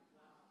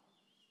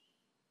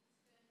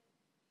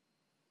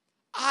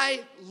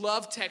 I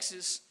love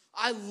Texas.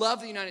 I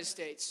love the United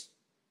States.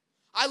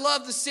 I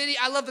love the city.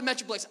 I love the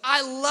Metroplex.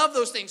 I love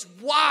those things.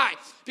 Why?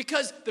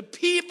 Because the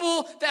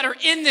people that are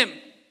in them.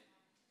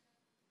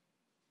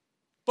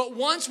 But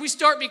once we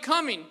start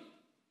becoming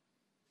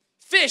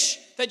fish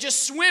that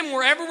just swim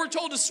wherever we're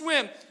told to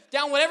swim,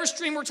 down whatever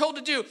stream we're told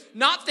to do,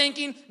 not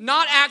thinking,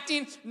 not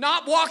acting,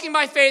 not walking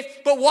by faith,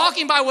 but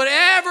walking by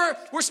whatever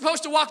we're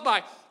supposed to walk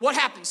by, what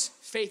happens?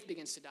 Faith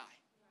begins to die.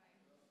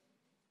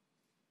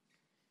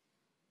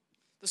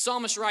 The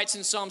psalmist writes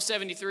in Psalm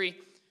 73,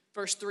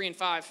 verse 3 and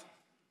 5.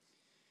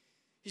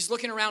 He's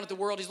looking around at the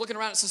world. He's looking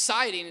around at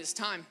society in his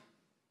time.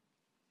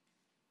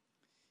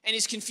 And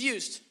he's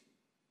confused.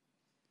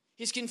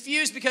 He's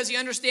confused because he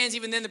understands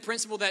even then the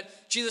principle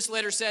that Jesus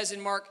later says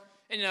in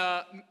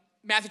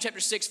Matthew chapter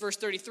 6, verse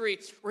 33,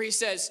 where he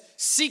says,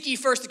 seek ye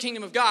first the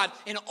kingdom of God,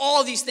 and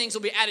all these things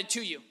will be added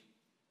to you.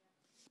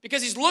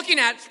 Because he's looking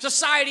at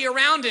society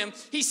around him,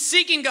 he's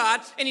seeking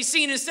God, and he's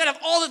seeing instead of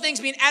all the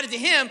things being added to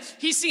him,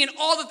 he's seeing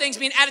all the things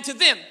being added to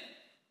them.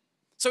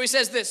 So he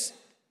says this,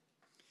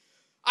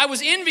 I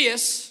was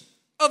envious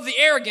of the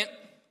arrogant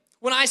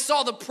when I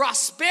saw the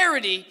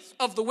prosperity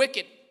of the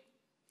wicked.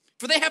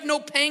 For they have no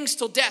pangs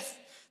till death.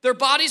 Their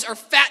bodies are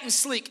fat and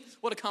sleek.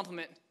 What a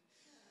compliment.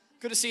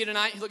 Good to see you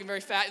tonight. You're looking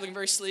very fat. You're looking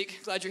very sleek.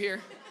 Glad you're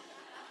here.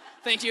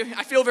 Thank you.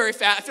 I feel very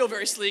fat. I feel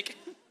very sleek.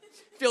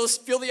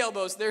 Feel the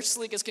elbows. They're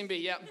sleek as can be,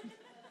 yeah.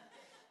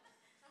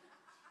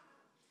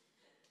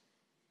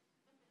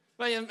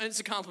 But it's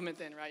a compliment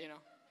then, right,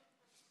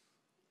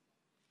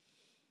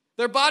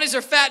 Their bodies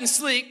are fat and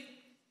sleek.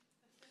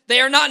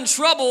 They are not in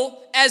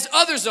trouble as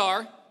others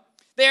are.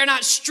 They are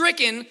not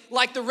stricken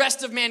like the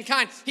rest of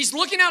mankind. He's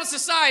looking out at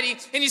society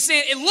and he's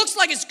saying, it looks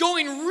like it's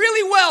going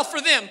really well for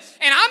them.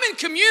 And I'm in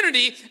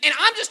community and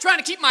I'm just trying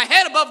to keep my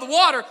head above the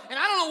water and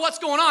I don't know what's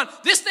going on.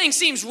 This thing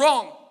seems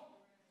wrong.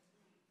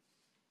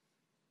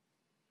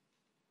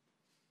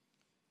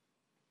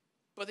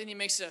 But then he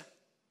makes a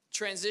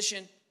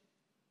transition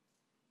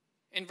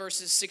in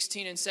verses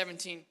 16 and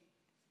 17.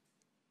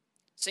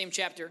 Same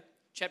chapter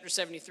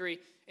 73.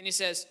 And he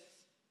says,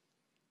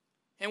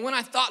 and when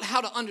I thought how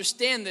to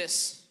understand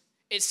this,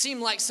 it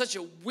seemed like such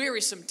a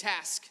wearisome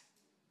task.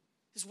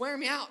 It's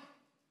wearing me out.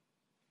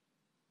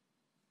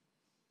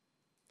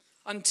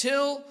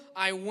 Until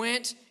I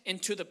went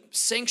into the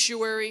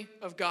sanctuary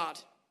of God.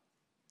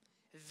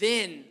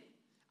 Then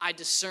I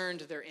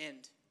discerned their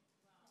end.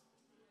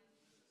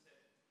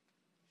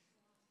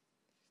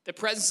 The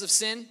presence of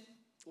sin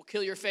will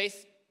kill your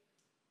faith.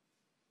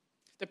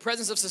 The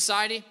presence of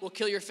society will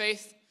kill your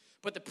faith.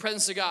 But the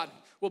presence of God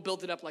will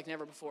build it up like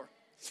never before.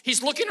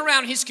 He's looking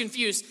around, he's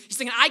confused. He's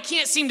thinking, I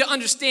can't seem to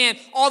understand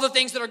all the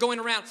things that are going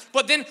around.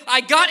 But then I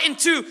got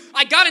into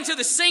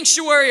the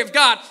sanctuary of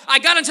God. I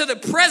got into the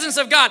presence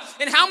of God.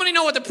 And how many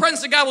know what the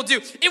presence of God will do?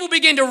 It will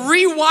begin to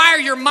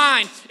rewire your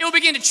mind. It will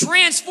begin to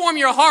transform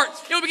your heart.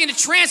 It will begin to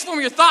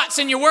transform your thoughts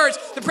and your words.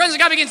 The presence of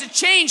God begins to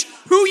change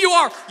who you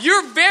are,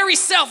 your very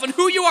self and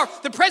who you are.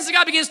 The presence of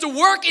God begins to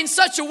work in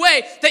such a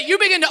way that you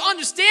begin to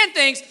understand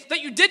things that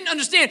you didn't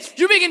understand.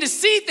 You begin to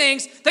see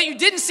things that you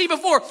didn't see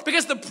before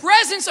because the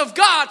presence of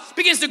God God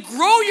begins to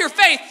grow your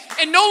faith.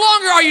 And no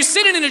longer are you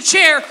sitting in a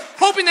chair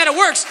hoping that it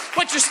works,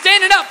 but you're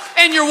standing up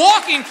and you're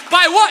walking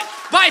by what?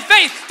 By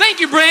faith. Thank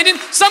you, Brandon.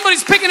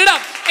 Somebody's picking it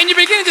up. And you're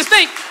beginning to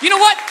think, you know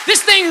what?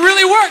 This thing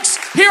really works.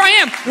 Here I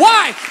am.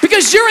 Why?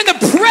 Because you're in the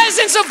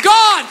presence of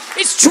God.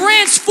 It's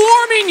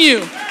transforming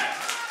you.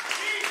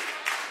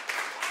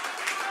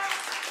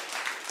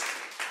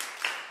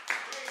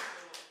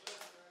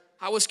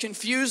 I was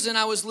confused and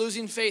I was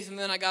losing faith, and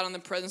then I got in the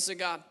presence of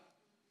God.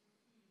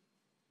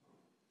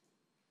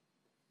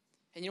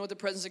 And you know what the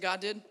presence of God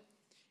did?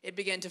 It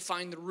began to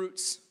find the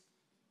roots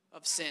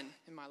of sin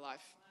in my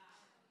life.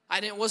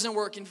 Wasn't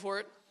working for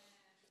it.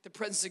 The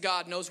presence of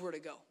God knows where to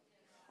go.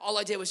 All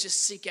I did was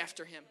just seek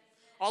after him.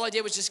 All I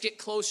did was just get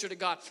closer to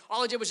God.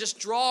 All I did was just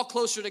draw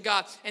closer to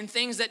God. And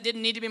things that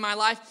didn't need to be in my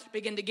life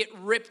began to get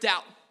ripped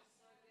out.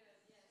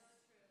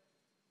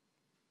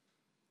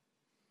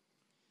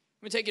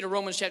 Let me take you to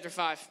Romans chapter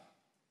 5.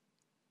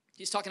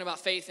 He's talking about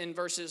faith in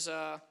verses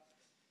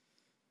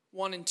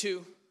 1 and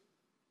 2.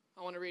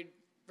 I want to read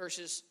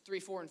verses 3,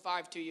 4, and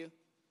 5 to you.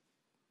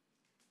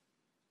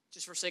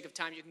 Just for sake of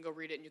time, you can go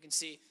read it and you can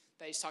see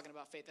that he's talking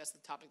about faith. That's the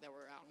topic that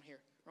we're out on here.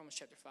 Romans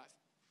chapter 5.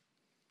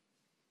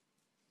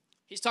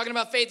 He's talking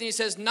about faith and he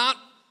says, not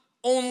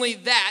only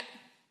that,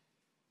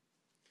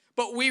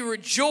 but we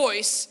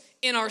rejoice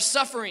in our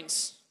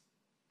sufferings.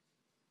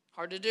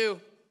 Hard to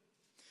do.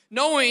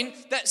 Knowing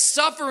that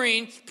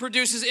suffering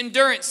produces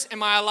endurance.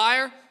 Am I a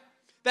liar?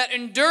 That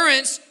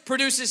endurance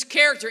produces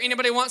character.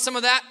 Anybody want some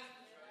of that?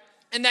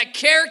 And that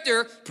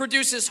character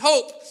produces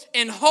hope.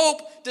 And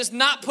hope does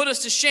not put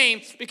us to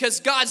shame because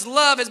God's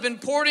love has been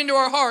poured into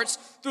our hearts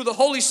through the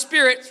Holy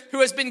Spirit who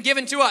has been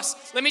given to us.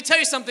 Let me tell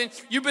you something.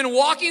 You've been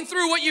walking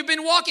through what you've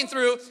been walking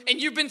through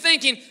and you've been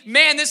thinking,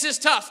 man, this is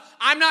tough.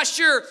 I'm not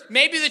sure.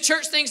 Maybe the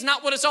church thing's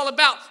not what it's all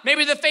about.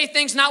 Maybe the faith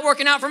thing's not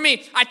working out for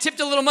me. I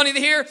tipped a little money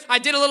here. I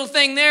did a little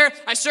thing there.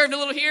 I served a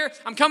little here.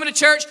 I'm coming to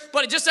church,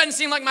 but it just doesn't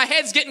seem like my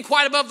head's getting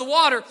quite above the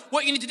water.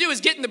 What you need to do is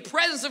get in the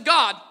presence of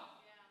God,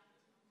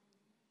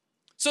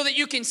 so that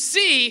you can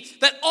see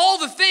that all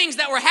the things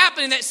that were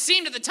happening that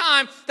seemed at the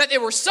time that they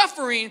were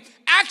suffering,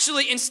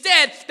 actually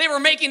instead they were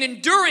making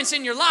endurance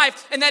in your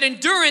life, and that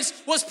endurance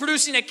was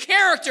producing a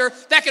character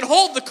that could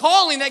hold the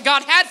calling that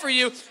God had for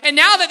you. And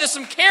now that there's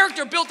some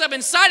character built up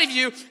inside of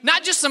you,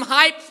 not just some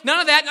hype, none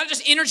of that, not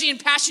just energy and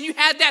passion, you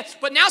had that,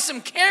 but now some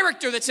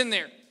character that's in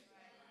there.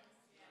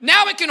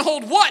 Now it can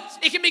hold what?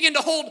 It can begin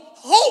to hold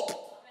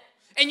hope.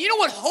 And you know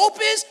what hope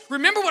is?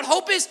 Remember what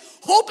hope is?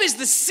 Hope is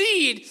the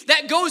seed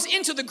that goes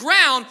into the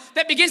ground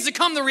that begins to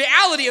become the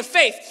reality of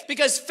faith.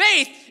 Because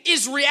faith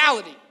is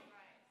reality.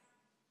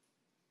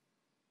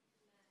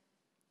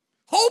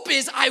 Hope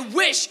is, I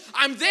wish,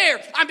 I'm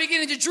there. I'm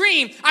beginning to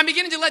dream. I'm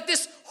beginning to let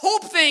this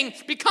hope thing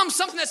become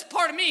something that's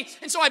part of me.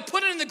 And so I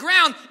put it in the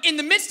ground in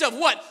the midst of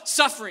what?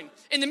 Suffering.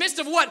 In the midst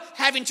of what?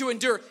 Having to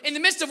endure. In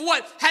the midst of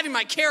what? Having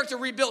my character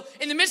rebuilt.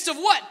 In the midst of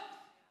what?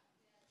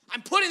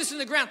 I'm putting this in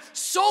the ground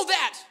so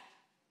that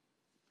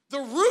the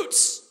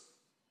roots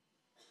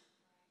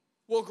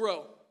will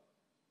grow.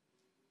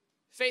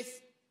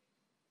 Faith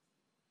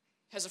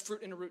has a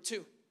fruit and a root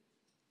too.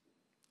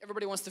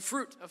 Everybody wants the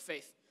fruit of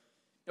faith.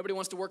 Nobody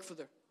wants to work for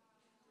the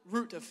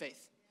root of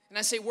faith. And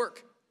I say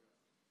work,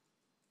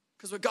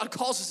 because what God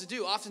calls us to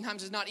do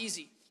oftentimes is not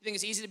easy. You think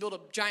it's easy to build a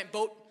giant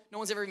boat? No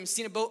one's ever even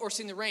seen a boat or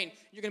seen the rain.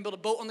 You're going to build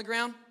a boat on the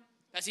ground?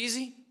 That's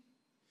easy?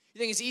 You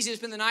think it's easy to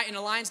spend the night in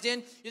a lion's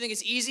den? You think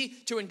it's easy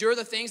to endure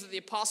the things that the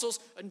apostles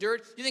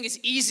endured? You think it's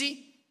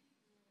easy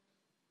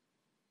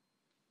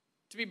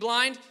to be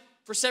blind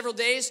for several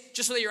days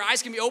just so that your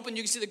eyes can be open,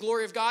 you can see the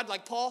glory of God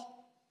like Paul?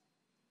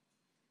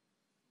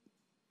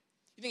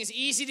 You think it's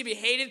easy to be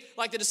hated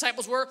like the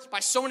disciples were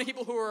by so many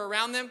people who were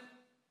around them?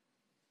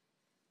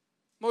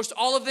 Most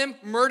all of them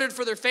murdered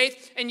for their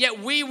faith, and yet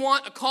we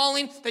want a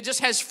calling that just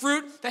has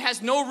fruit, that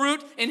has no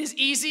root, and is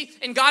easy.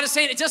 And God is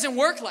saying it doesn't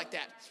work like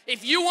that.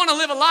 If you want to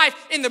live a life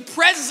in the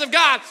presence of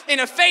God, in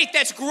a faith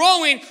that's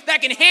growing,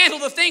 that can handle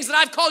the things that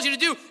I've called you to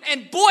do,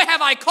 and boy,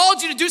 have I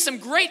called you to do some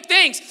great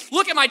things.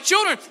 Look at my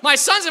children, my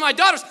sons and my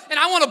daughters, and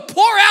I want to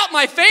pour out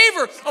my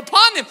favor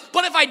upon them.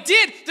 But if I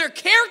did, their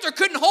character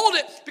couldn't hold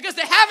it because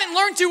they haven't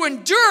learned to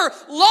endure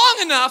long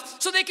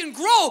enough so they can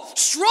grow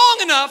strong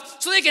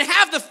enough so they can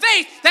have the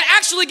faith that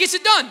actually gets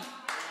it done.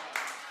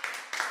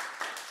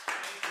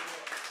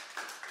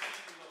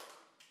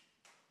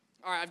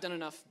 All right, I've done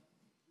enough.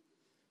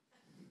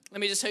 Let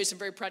me just tell you some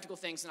very practical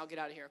things and I'll get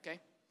out of here, okay?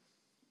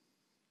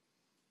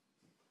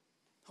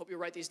 Hope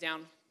you'll write these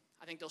down.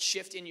 I think they'll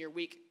shift in your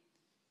week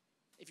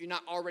if you're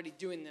not already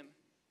doing them,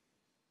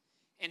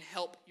 and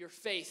help your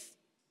faith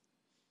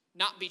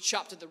not be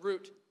chopped at the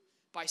root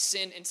by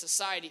sin and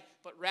society,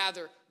 but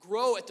rather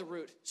grow at the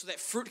root so that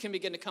fruit can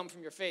begin to come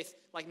from your faith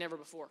like never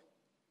before.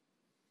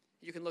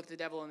 You can look the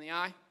devil in the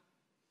eye.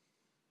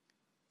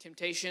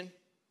 Temptation,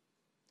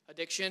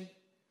 addiction,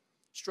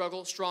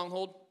 struggle,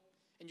 stronghold,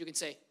 and you can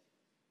say,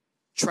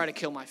 try to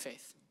kill my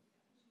faith.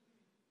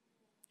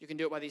 You can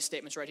do it by these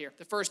statements right here.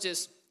 The first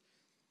is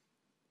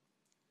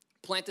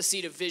plant the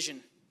seed of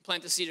vision.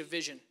 Plant the seed of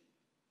vision.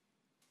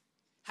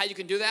 How you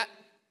can do that?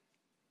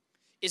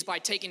 is by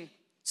taking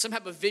some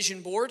type of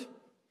vision board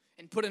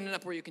and putting it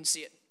up where you can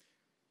see it.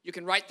 You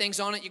can write things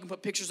on it. You can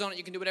put pictures on it.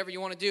 You can do whatever you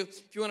want to do.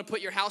 If you want to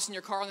put your house and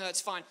your car on there,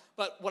 that's fine.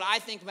 But what I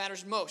think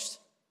matters most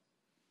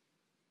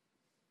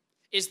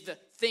is the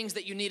things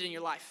that you need in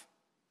your life.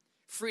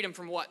 Freedom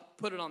from what?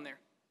 Put it on there.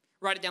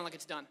 Write it down like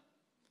it's done.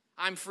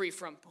 I'm free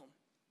from, boom.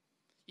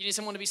 You need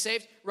someone to be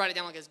saved? Write it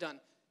down like it's done.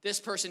 This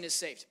person is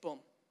saved, boom.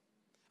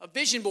 A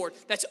vision board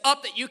that's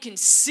up that you can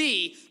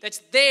see, that's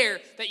there,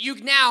 that you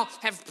now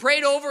have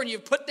prayed over and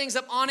you've put things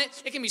up on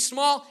it. It can be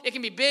small, it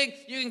can be big,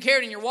 you can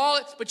carry it in your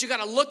wallet, but you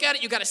got to look at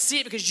it, you got to see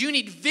it because you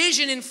need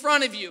vision in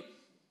front of you.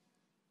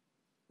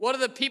 What do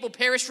the people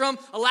perish from?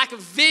 A lack of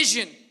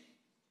vision.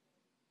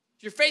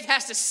 Your faith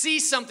has to see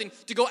something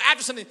to go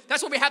after something.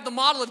 That's why we have the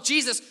model of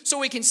Jesus, so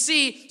we can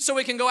see, so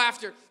we can go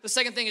after. The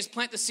second thing is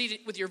plant the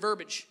seed with your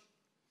verbiage.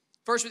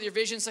 First with your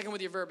vision, second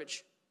with your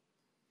verbiage.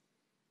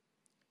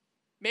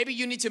 Maybe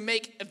you need to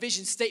make a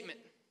vision statement.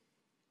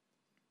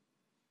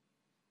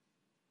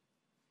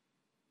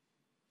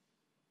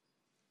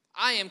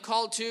 I am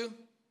called to.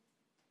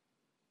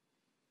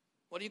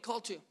 What are you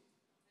called to?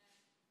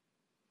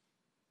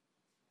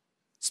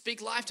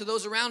 Speak life to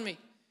those around me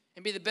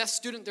and be the best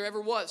student there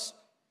ever was.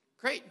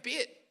 Great, be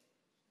it.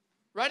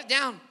 Write it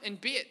down and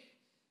be it.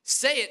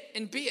 Say it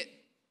and be it.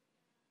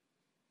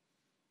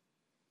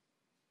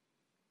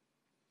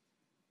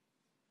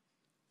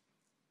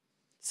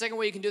 Second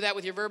way you can do that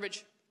with your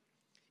verbiage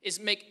is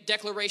make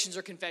declarations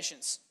or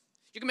confessions.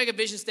 You can make a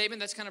vision statement,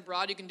 that's kind of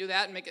broad. You can do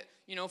that and make it,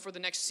 for the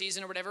next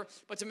season or whatever.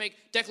 But to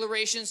make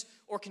declarations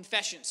or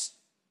confessions.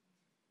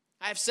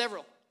 I have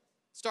several.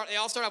 They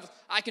all start off with,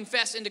 I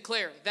confess and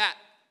declare that.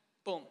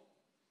 Boom.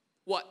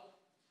 What?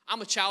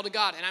 I'm a child of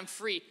God and I'm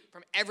free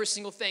from every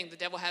single thing the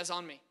devil has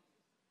on me.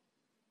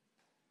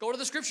 Go to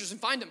the scriptures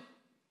and find them.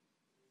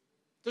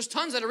 There's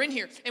tons that are in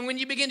here. And when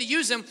you begin to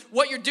use them,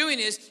 what you're doing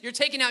is you're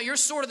taking out your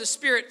sword of the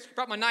Spirit.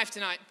 Brought my knife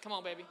tonight. Come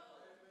on, baby.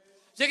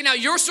 You're taking out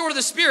your sword of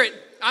the Spirit.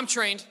 I'm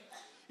trained.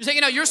 You're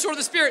taking out your sword of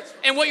the Spirit.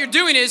 And what you're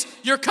doing is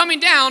you're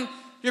coming down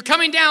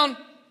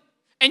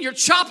and you're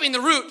chopping the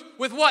root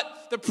with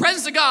what? The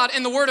presence of God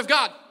and the Word of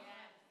God.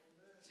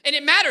 And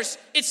it matters.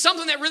 It's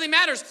something that really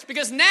matters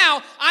because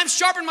now I'm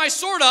sharpening my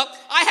sword up.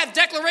 I have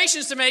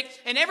declarations to make.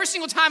 And every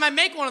single time I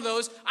make one of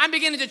those, I'm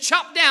beginning to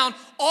chop down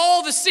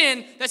all the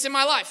sin that's in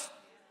my life.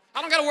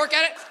 I don't got to work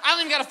at it. I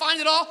don't even got to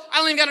find it all. I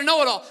don't even got to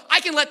know it all.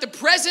 I can let the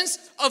presence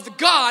of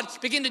God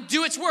begin to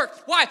do its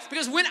work. Why?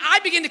 Because when I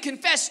begin to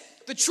confess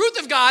the truth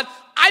of God,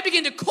 I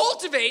begin to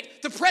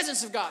cultivate the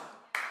presence of God.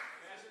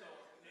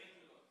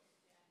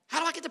 How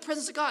do I get the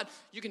presence of God?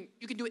 You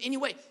can do it any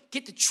way.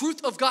 Get the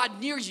truth of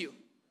God near you.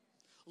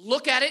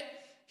 Look at it,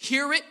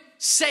 hear it,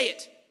 say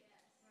it.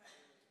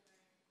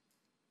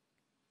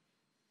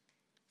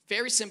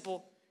 Very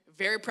simple,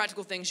 very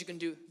practical things you can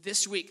do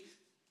this week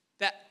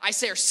that I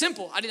say are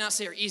simple. I did not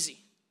say are easy.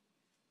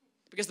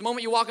 Because the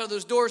moment you walk out of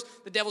those doors,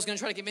 the devil's going to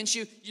try to convince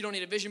you you don't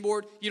need a vision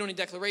board, you don't need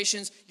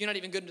declarations, you're not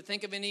even good to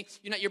think of any,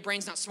 your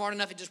brain's not smart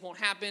enough, it just won't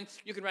happen.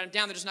 You can write them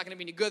down, they're just not going to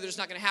be any good, they're just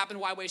not going to happen.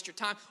 Why waste your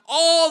time?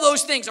 All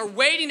those things are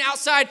waiting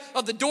outside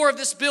of the door of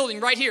this building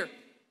right here.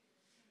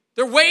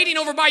 They're waiting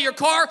over by your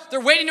car,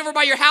 they're waiting over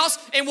by your house,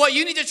 and what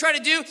you need to try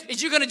to do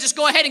is you're going to just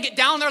go ahead and get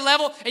down on their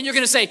level, and you're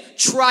going to say,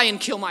 try and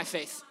kill my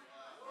faith.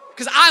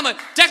 Because I'm a,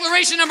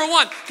 declaration number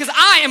one, because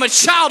I am a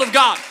child of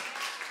God.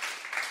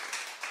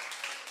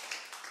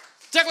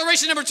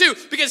 Declaration number two,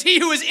 because he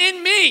who is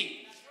in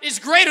me is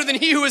greater than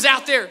he who is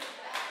out there.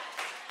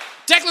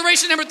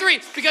 Declaration number three,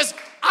 because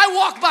I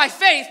walk by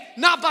faith,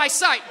 not by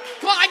sight.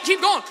 Come on, I can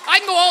keep going. I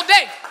can go all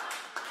day.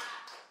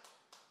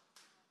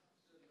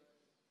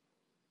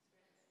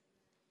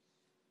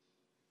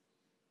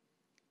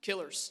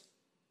 Killers.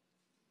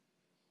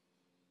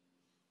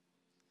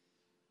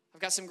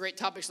 I've got some great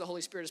topics the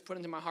Holy Spirit has put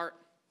into my heart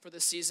for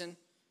this season.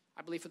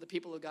 I believe for the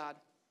people of God.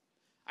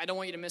 I don't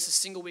want you to miss a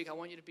single week. I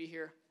want you to be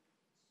here.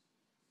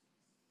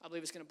 I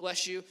believe it's going to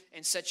bless you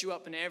and set you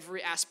up in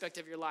every aspect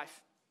of your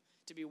life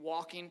to be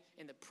walking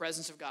in the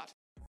presence of God.